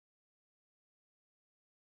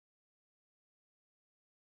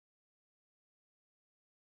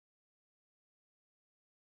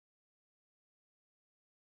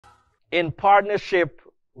in partnership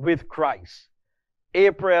with Christ.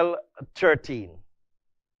 April 13.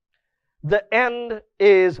 The end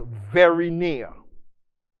is very near.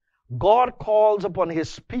 God calls upon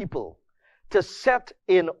his people to set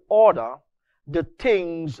in order the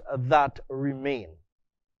things that remain.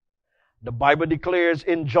 The Bible declares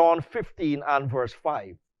in John 15 and verse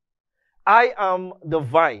 5, I am the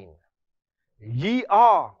vine, ye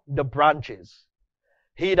are the branches.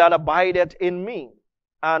 He that abideth in me,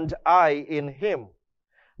 and I in him,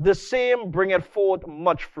 the same bringeth forth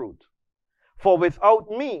much fruit. For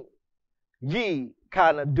without me, ye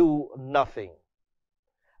can do nothing.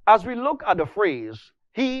 As we look at the phrase,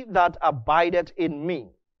 he that abideth in me,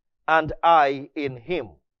 and I in him,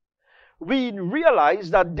 we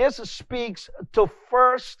realize that this speaks to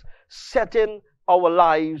first setting our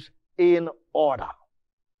lives in order.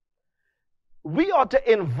 We ought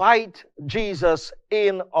to invite Jesus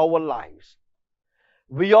in our lives.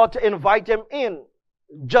 We ought to invite him in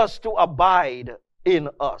just to abide in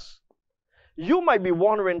us. You might be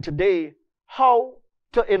wondering today how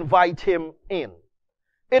to invite him in.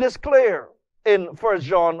 It is clear in 1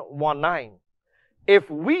 John 1:9. If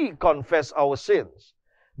we confess our sins,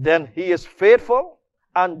 then he is faithful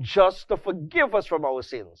and just to forgive us from our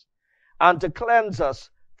sins and to cleanse us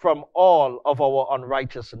from all of our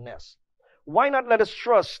unrighteousness. Why not let us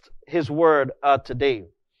trust his word today?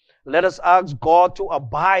 Let us ask God to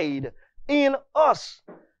abide in us.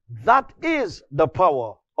 That is the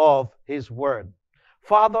power of his word.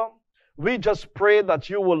 Father, we just pray that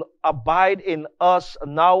you will abide in us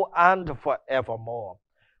now and forevermore.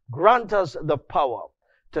 Grant us the power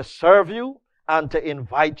to serve you and to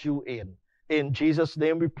invite you in. In Jesus'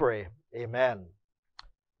 name we pray. Amen.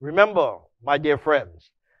 Remember, my dear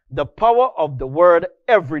friends, the power of the word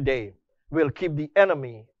every day will keep the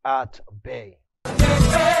enemy at bay. Get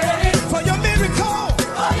ready for your